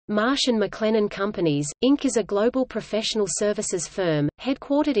Marsh McLennan Companies, Inc. is a global professional services firm,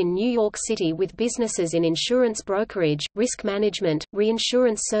 headquartered in New York City with businesses in insurance brokerage, risk management,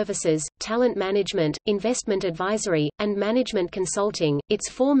 reinsurance services, talent management, investment advisory, and management consulting. Its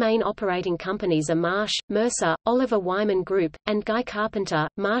four main operating companies are Marsh, Mercer, Oliver Wyman Group, and Guy Carpenter.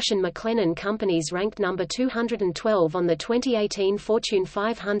 Marsh & McLennan Companies ranked number 212 on the 2018 Fortune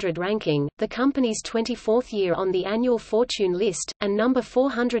 500 ranking, the company's 24th year on the annual Fortune list, and number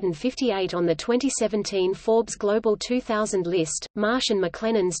 458 on the 2017 Forbes Global 2000 list. Marsh &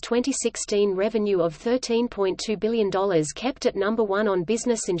 McLennan's 2016 revenue of $13.2 billion kept it number one on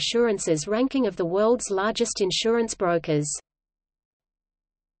Business Insurance's ranking of the world's largest insurance brokers.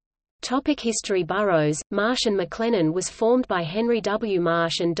 History. Boroughs. Marsh & McLennan was formed by Henry W.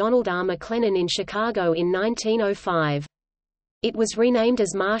 Marsh and Donald R. McLennan in Chicago in 1905. It was renamed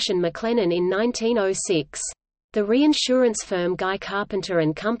as Marsh & McLennan in 1906. The reinsurance firm Guy Carpenter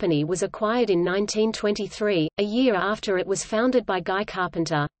 & Company was acquired in 1923, a year after it was founded by Guy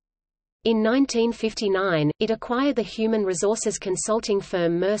Carpenter. In 1959, it acquired the human resources consulting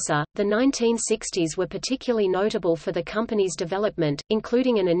firm Mercer. The 1960s were particularly notable for the company's development,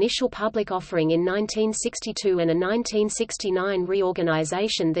 including an initial public offering in 1962 and a 1969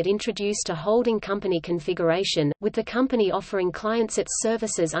 reorganization that introduced a holding company configuration, with the company offering clients its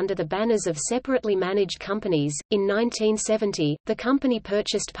services under the banners of separately managed companies. In 1970, the company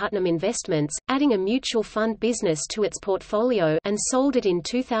purchased Putnam Investments, adding a mutual fund business to its portfolio, and sold it in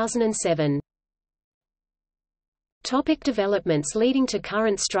 2007. Developments leading to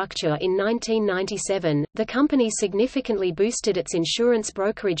current structure. In 1997, the company significantly boosted its insurance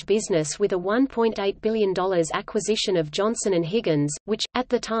brokerage business with a $1.8 billion acquisition of Johnson & Higgins, which, at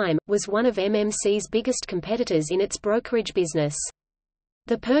the time, was one of MMC's biggest competitors in its brokerage business.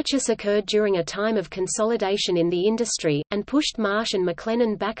 The purchase occurred during a time of consolidation in the industry, and pushed Marsh &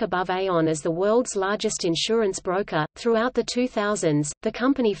 McLennan back above Aon as the world's largest insurance broker. Throughout the 2000s, the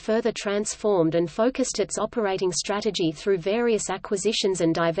company further transformed and focused its operating strategy through various acquisitions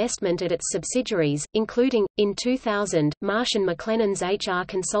and divestment at its subsidiaries, including, in 2000, Marsh & McLennan's HR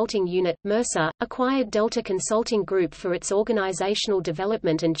consulting unit, Mercer, acquired Delta Consulting Group for its organizational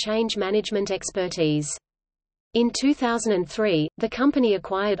development and change management expertise. In 2003, the company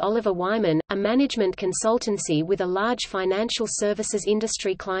acquired Oliver Wyman, a management consultancy with a large financial services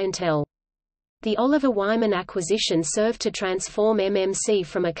industry clientele. The Oliver Wyman acquisition served to transform MMC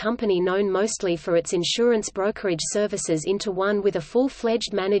from a company known mostly for its insurance brokerage services into one with a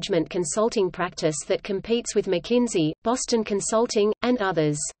full-fledged management consulting practice that competes with McKinsey, Boston Consulting, and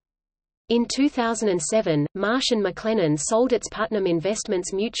others. In 2007, Marsh & McLennan sold its Putnam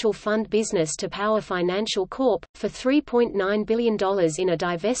Investments mutual fund business to Power Financial Corp. For $3.9 billion in a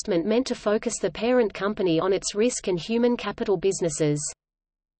divestment meant to focus the parent company on its risk and human capital businesses.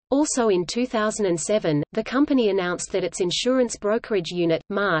 Also in 2007, the company announced that its insurance brokerage unit,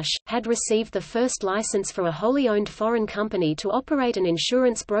 Marsh, had received the first license for a wholly owned foreign company to operate an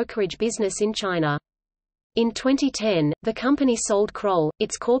insurance brokerage business in China. In 2010, the company sold Kroll,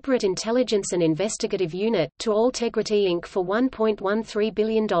 its corporate intelligence and investigative unit, to Altegrity Inc. for $1.13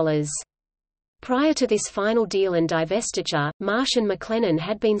 billion. Prior to this final deal and divestiture, Marsh & McLennan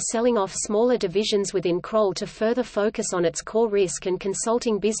had been selling off smaller divisions within Kroll to further focus on its core risk and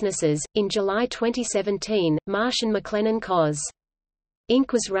consulting businesses. In July 2017, Marsh & McLennan Co.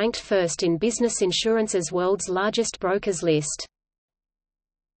 Inc. was ranked first in Business Insurance's World's Largest Brokers list.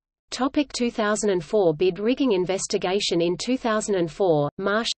 2004 bid rigging investigation. In 2004,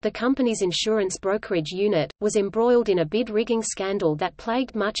 Marsh, the company's insurance brokerage unit, was embroiled in a bid rigging scandal that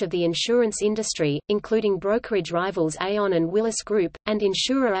plagued much of the insurance industry, including brokerage rivals Aon and Willis Group, and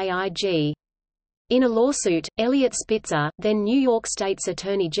insurer AIG. In a lawsuit, Elliot Spitzer, then New York State's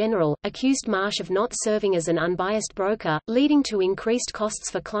Attorney General, accused Marsh of not serving as an unbiased broker, leading to increased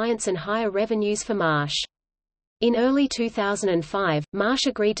costs for clients and higher revenues for Marsh. In early 2005, Marsh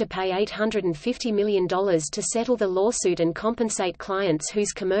agreed to pay $850 million to settle the lawsuit and compensate clients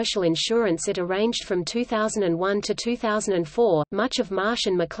whose commercial insurance it arranged from 2001 to 2004. Much of Marsh &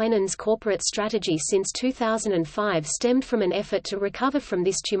 McLennan's corporate strategy since 2005 stemmed from an effort to recover from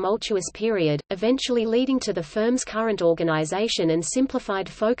this tumultuous period, eventually leading to the firm's current organization and simplified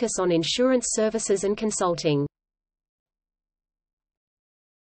focus on insurance services and consulting.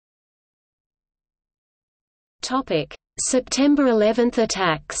 September 11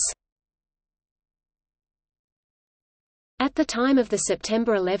 attacks. At the time of the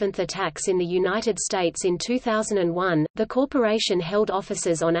September 11 attacks in the United States in 2001, the corporation held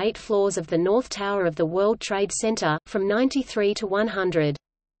offices on 8 floors of the North Tower of the World Trade Center, from 93 to 100.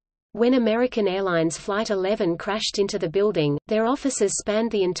 When American Airlines Flight 11 crashed into the building, their offices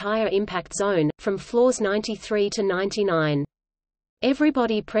spanned the entire impact zone, from floors 93 to 99.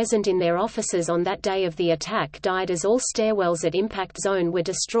 Everybody present in their offices on that day of the attack died as all stairwells at impact zone were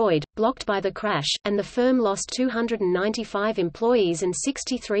destroyed, blocked by the crash, and the firm lost 295 employees and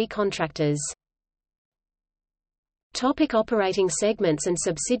 63 contractors. Topic: operating segments and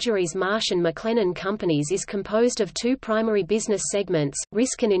subsidiaries. Marsh McLennan Companies is composed of two primary business segments,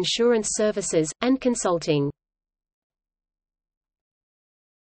 risk and insurance services, and consulting.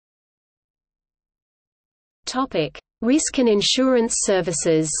 Topic: risk and insurance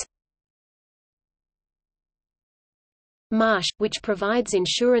services. Marsh, which provides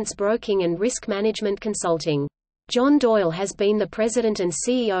insurance broking and risk management consulting. John Doyle has been the president and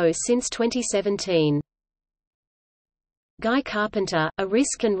CEO since 2017. Guy Carpenter, a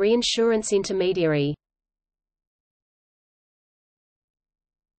risk and reinsurance intermediary.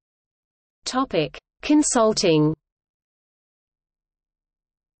 Topic: consulting.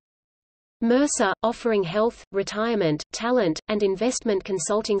 Mercer, offering health, retirement, talent, and investment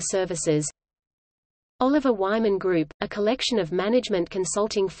consulting services. Oliver Wyman Group, a collection of management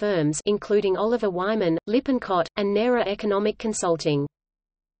consulting firms including Oliver Wyman, Lippincott, and NERA Economic Consulting.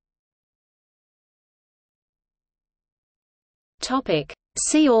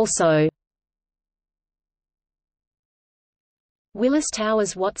 See also: Willis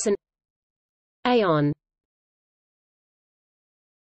Towers Watson, Aon.